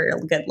one for a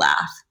good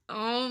laugh.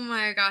 Oh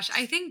my gosh.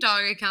 I think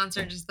dog accounts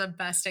are just the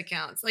best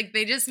accounts. Like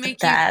they just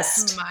make you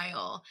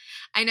smile.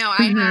 I know.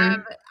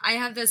 I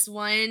have this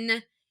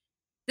one,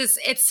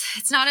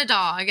 it's not a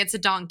dog, it's a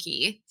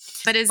donkey.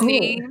 But his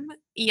name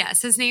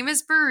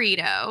is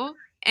Burrito.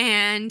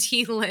 And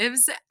he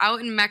lives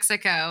out in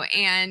Mexico.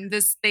 And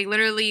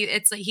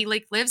he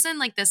like lives in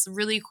like this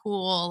really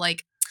cool,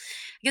 like,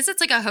 I guess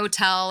it's like a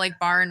hotel, like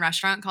bar and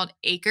restaurant called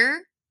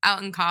Acre.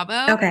 out in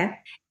Cabo. Okay.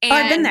 And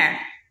I've been there.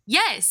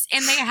 Yes.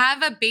 And they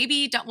have a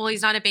baby. Well,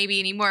 he's not a baby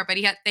anymore, but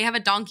they have a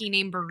donkey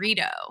named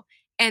Burrito.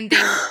 And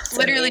they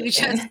literally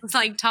amazing. just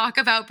like talk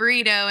about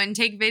Burrito and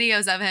take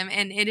videos of him.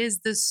 And it is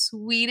the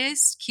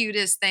sweetest,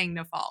 cutest thing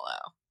to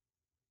follow.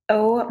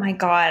 Oh my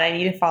God, I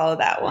need to follow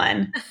that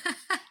one.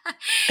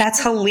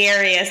 That's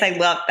hilarious. I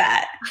love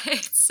that.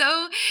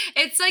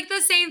 It's like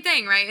the same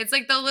thing, right? It's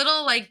like the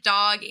little like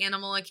dog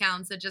animal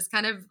accounts that just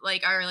kind of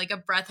like are like a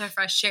breath of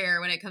fresh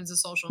air when it comes to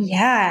social media.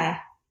 Yeah,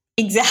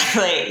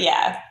 exactly.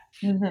 Yeah.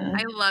 Mm-hmm.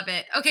 I love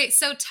it. Okay,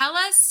 so tell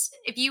us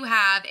if you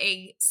have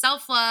a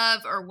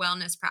self-love or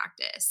wellness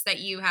practice that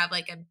you have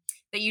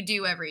that you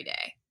do every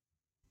day.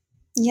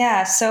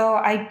 Yeah, so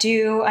I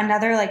do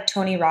another like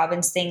Tony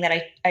Robbins thing that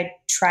I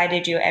try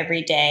to do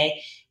every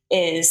day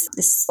is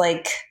this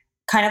like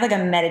kind of like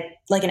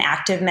like an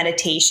active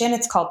meditation.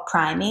 It's called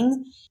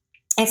priming.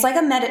 It's like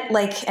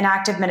an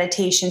active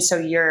meditation. So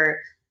you're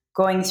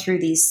going through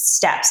these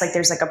steps. Like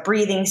there's like a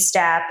breathing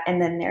step,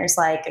 and then there's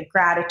like a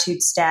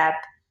gratitude step,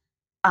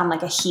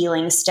 like a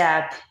healing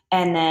step,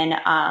 and then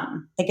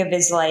like a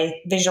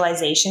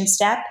visualization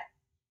step,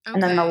 Okay.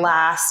 and then the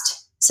last.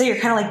 So you're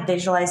kind of like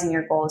visualizing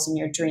your goals and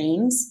your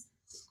dreams,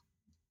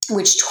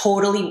 which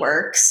totally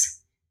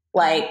works.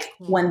 Like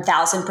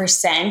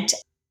 1000%.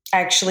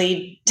 I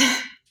actually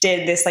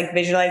did this like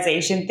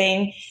visualization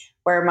thing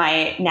where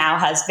my now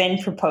husband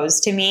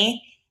proposed to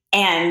me,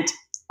 and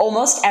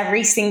almost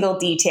every single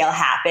detail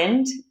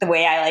happened the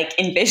way I like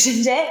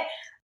envisioned it.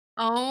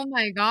 Oh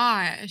my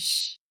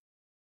gosh.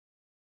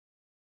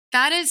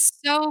 That is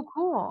so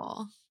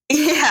cool.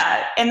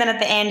 Yeah. And then at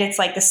the end, it's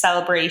like the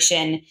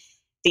celebration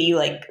that you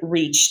like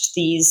reached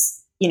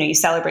these, you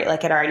celebrate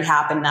like it already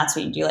happened. That's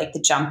what you do, like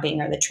the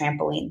jumping or the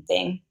trampoline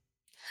thing.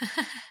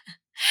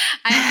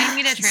 I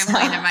need a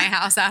trampoline in my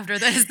house after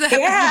this.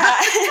 Yeah.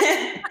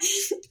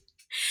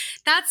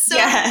 That's so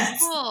Yes.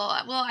 cool.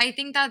 Well, I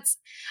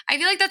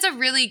feel like that's a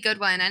really good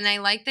one. And I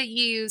like that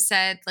you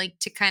said like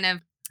to kind of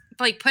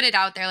like put it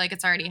out there like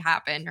it's already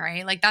happened,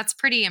 right? Like that's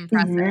pretty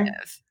impressive.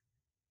 Mm-hmm.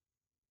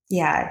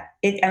 Yeah.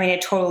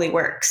 It totally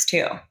works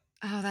too.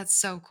 Oh, that's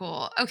so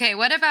cool. Okay.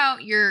 What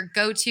about your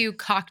go-to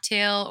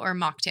cocktail or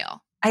mocktail?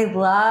 I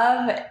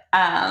love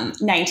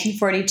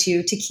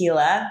 1942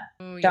 tequila,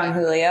 Ooh, Don yeah.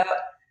 Julio.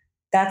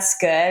 That's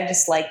good.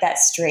 Just like that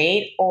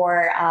straight.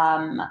 Or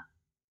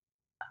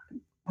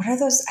what are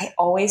those? I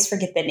always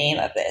forget the name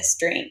of this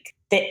drink.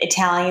 The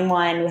Italian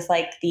one with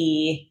like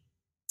it's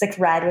like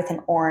red with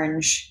an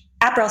orange.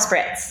 Aperol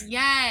Spritz.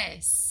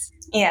 Yes.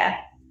 Yeah.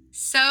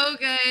 So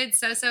good.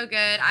 So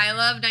good. I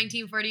love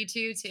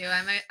 1942 too.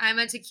 I'm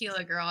a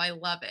tequila girl. I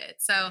love it.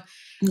 So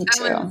Me that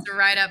too. one's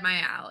right up my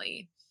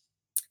alley.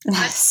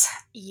 Yes.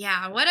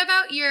 Yeah. What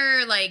about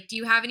your do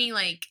you have any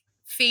like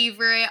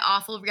favorite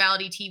awful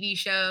reality TV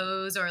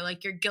shows or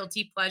like your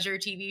guilty pleasure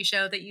TV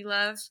show that you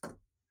love?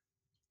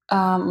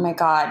 Oh my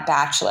God,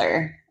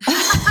 Bachelor.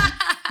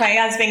 My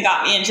husband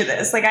got me into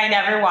this. Like I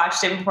never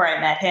watched it before I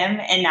met him.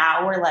 And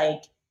now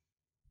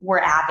we're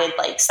avid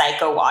like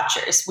psycho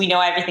watchers. We know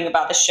everything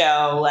about the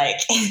show. Like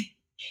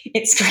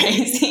it's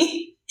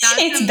crazy.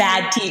 It's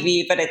bad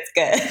TV, but it's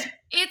good.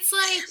 It's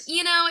like,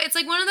 it's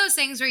like one of those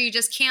things where you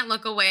just can't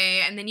look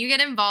away and then you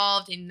get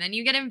involved and then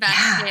you get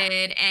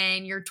invested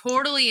and you're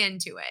totally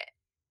into it.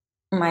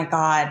 Oh my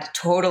God,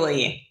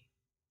 totally.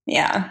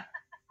 Yeah.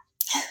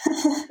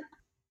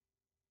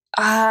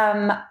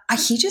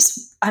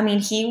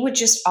 He would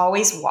just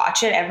always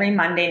watch it every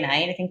Monday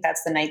night. I think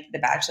that's the night that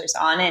The Bachelor's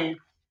on. And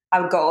I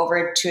would go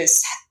over to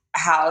his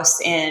house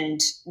and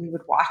we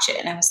would watch it.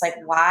 And I was like,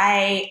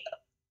 why,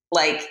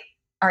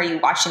 are you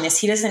watching this?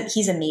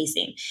 He's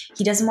amazing.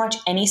 He doesn't watch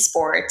any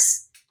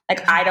sports.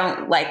 Like I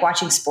don't like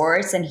watching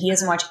sports and he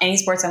doesn't watch any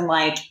sports. I'm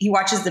like, he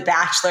watches The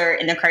Bachelor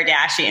and the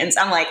Kardashians.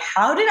 I'm like,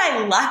 how did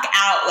I luck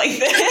out like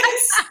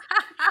this?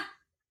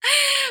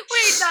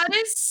 Wait, that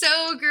is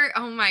so great.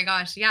 Oh my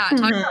gosh. Yeah.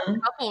 Talk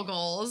about couple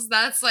goals.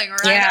 That's like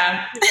right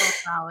up the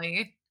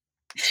valley.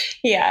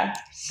 Yeah.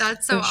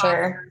 That's so awesome.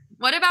 Sure.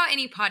 What about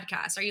any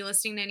podcasts? Are you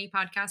listening to any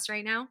podcasts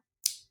right now?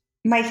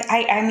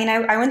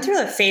 I went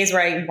through a phase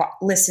where I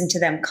listened to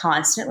them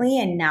constantly,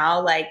 and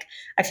now I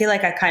feel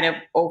like I kind of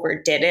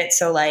overdid it.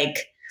 So I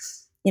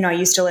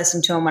used to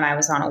listen to them when I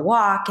was on a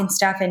walk and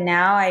stuff, and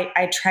now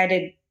I try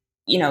to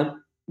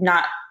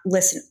not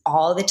listen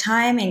all the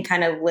time and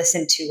kind of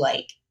listen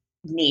to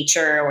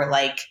nature or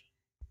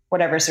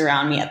whatever's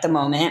around me at the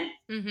moment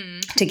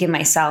to give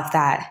myself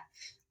that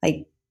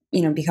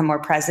become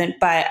more present.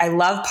 But I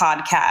love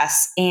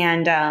podcasts,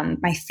 and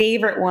my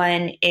favorite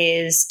one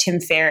is Tim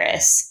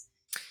Ferriss.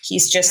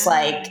 He's just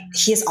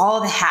he has all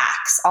the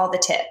hacks, all the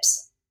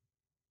tips.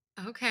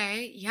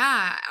 Okay.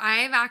 Yeah.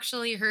 I've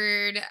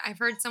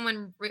heard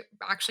someone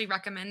actually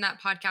recommend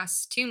that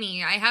podcast to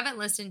me. I haven't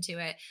listened to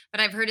it, but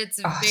I've heard it's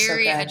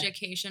very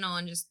educational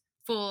and just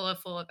full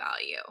of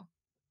value.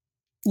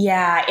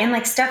 Yeah.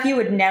 And stuff you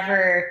would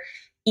never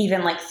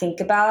even think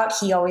about.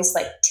 He always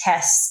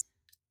tests,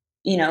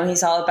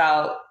 he's all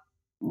about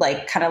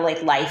kind of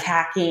life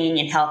hacking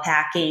and health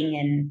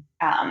hacking.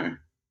 And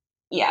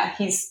yeah,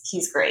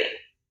 he's great.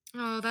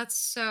 Oh, that's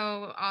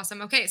so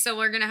awesome. Okay, so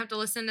we're gonna have to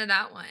listen to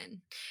that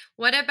one.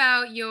 What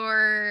about do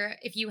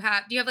you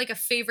have like a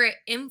favorite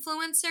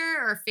influencer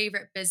or a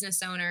favorite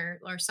business owner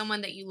or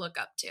someone that you look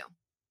up to?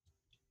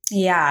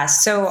 Yeah.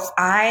 So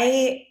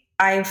I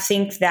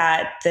think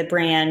that the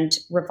brand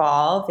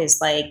Revolve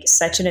is like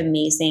such an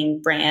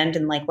amazing brand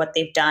and like what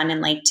they've done. And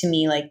like to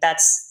me, like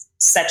that's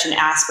such an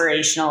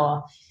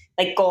aspirational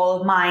like goal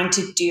of mine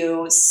to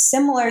do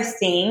similar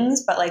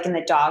things, but like in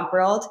the dog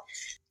world.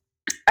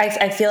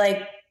 I feel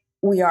like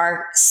we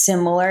are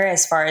similar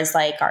as far as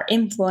like our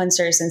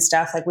influencers and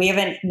stuff. Like we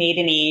haven't made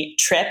any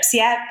trips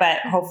yet, but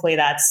hopefully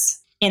that's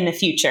in the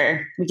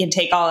future. We can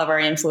take all of our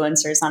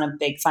influencers on a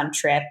big fun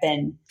trip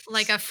and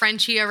Like a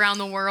Frenchie around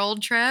the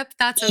world trip?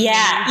 That's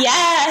yeah, amazing.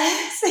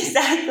 yes,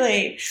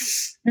 exactly.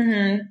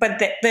 But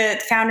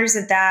the founders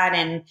of that,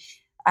 and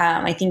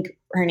I think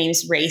her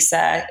name's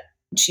Raisa.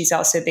 She's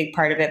also a big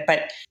part of it.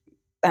 But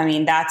I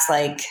mean, that's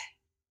like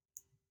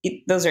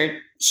those are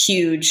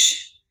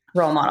huge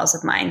role models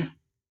of mine.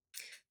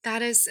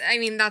 That's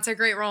a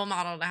great role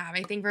model to have.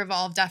 I think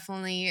Revolve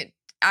definitely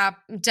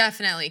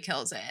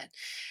kills it.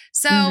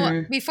 So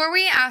hmm before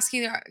we ask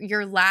you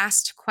your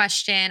last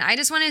question, I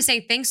just want to say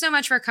thanks so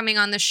much for coming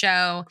on the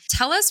show.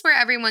 Tell us where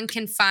everyone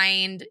can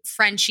find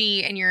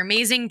Frenchie and your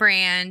amazing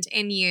brand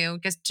and you.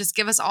 Just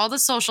give us all the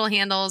social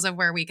handles of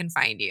where we can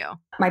find you.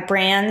 My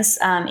brand's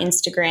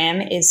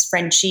Instagram is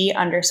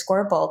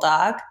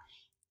Frenchie_Bulldog,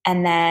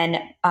 and then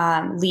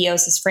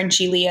Leo's is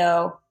Frenchie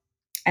Leo,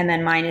 and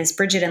then mine is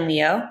Bridget and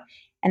Leo,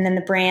 and then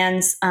the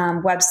brand's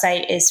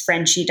website is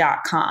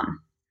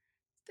Frenchie.com.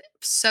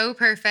 So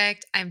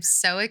perfect. I'm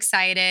so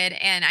excited.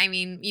 And I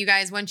mean, you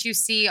guys, once you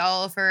see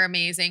all of her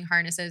amazing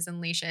harnesses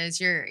and leashes,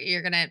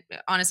 you're gonna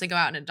honestly go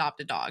out and adopt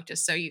a dog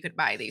just so you could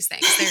buy these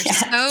things.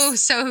 They're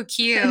so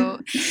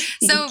cute.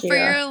 So Thank for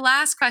you. your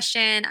last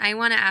question, I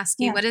want to ask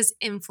you, Yeah. what does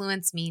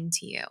influence mean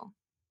to you?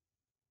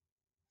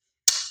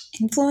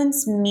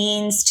 Influence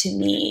means to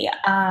me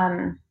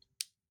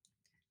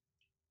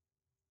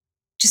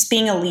just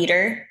being a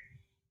leader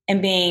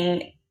and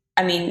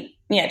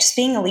just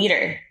being a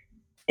leader.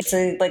 It's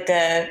like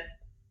a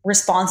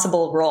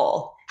responsible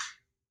role.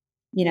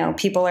 You know,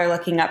 people are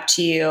looking up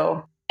to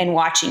you and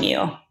watching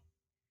you.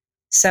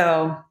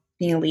 So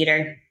being a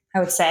leader, I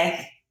would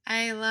say.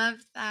 I love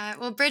that.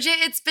 Well, Bridget,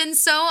 it's been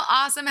so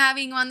awesome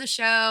having you on the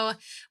show.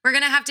 We're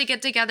going to have to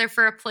get together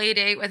for a play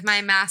date with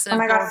my massive Oh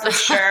my God, for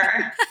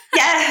sure.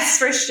 Yes,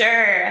 for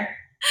sure.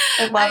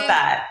 I love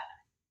that.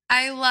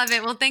 I love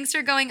it. Well, thanks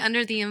for going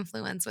under the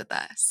influence with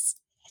us.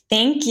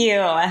 Thank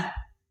you.